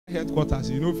headquarters,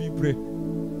 you know, if you pray.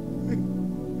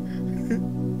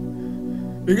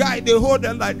 The guy, they hold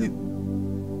them like this.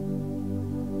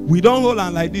 We don't hold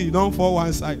them like this. You don't fall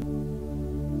one side.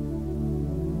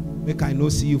 Make I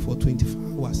not see you for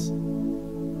 24 hours.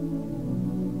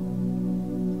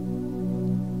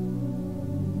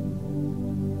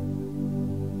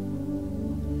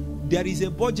 There is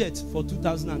a budget for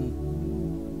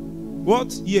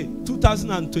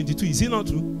 2022. Is it not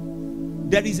true?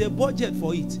 There is a budget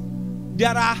for it.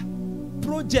 There are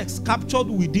projects captured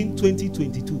within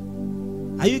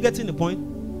 2022. Are you getting the point?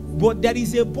 But there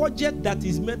is a budget that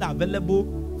is made available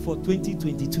for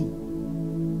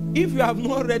 2022. If you have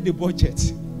not read the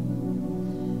budget,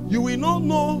 you will not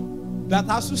know that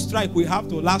ASUU strike will have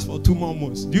to last for 2 more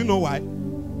months. Do you know why?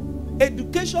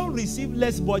 Education receives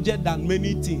less budget than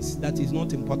many things that is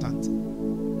not important.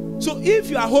 So if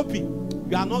you are hoping,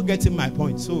 you are not getting my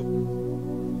point. So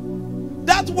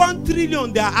that 1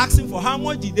 trillion they are asking for, how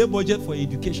much did they budget for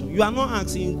education? You are not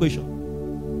asking question.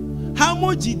 How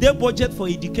much did they budget for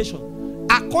education?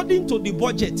 According to the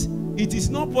budget, it is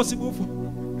not possible for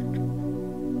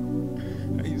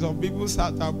some people's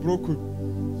hearts are broken.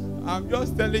 I'm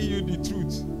just telling you the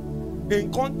truth.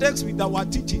 In context with our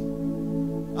teaching.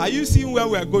 Are you seeing where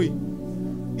we are going?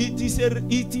 It is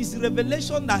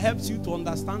revelation that helps you to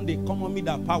understand the economy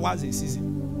that powers a season.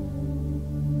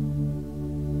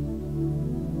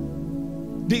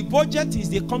 The budget is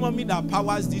the economy that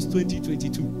powers this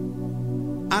 2022.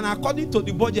 And according to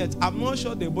the budget, I'm not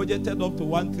sure they budgeted up to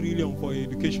 1 trillion for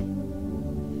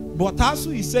education. But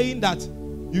ASUU is saying that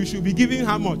you should be giving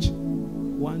how much?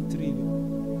 1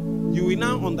 trillion. You will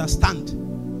now understand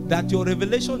that your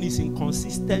revelation is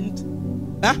inconsistent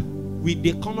with the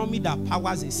economy that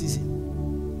powers a season.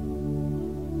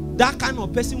 That kind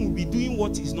of person will be doing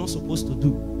what he's not supposed to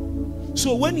do.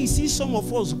 So when he sees some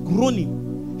of us groaning,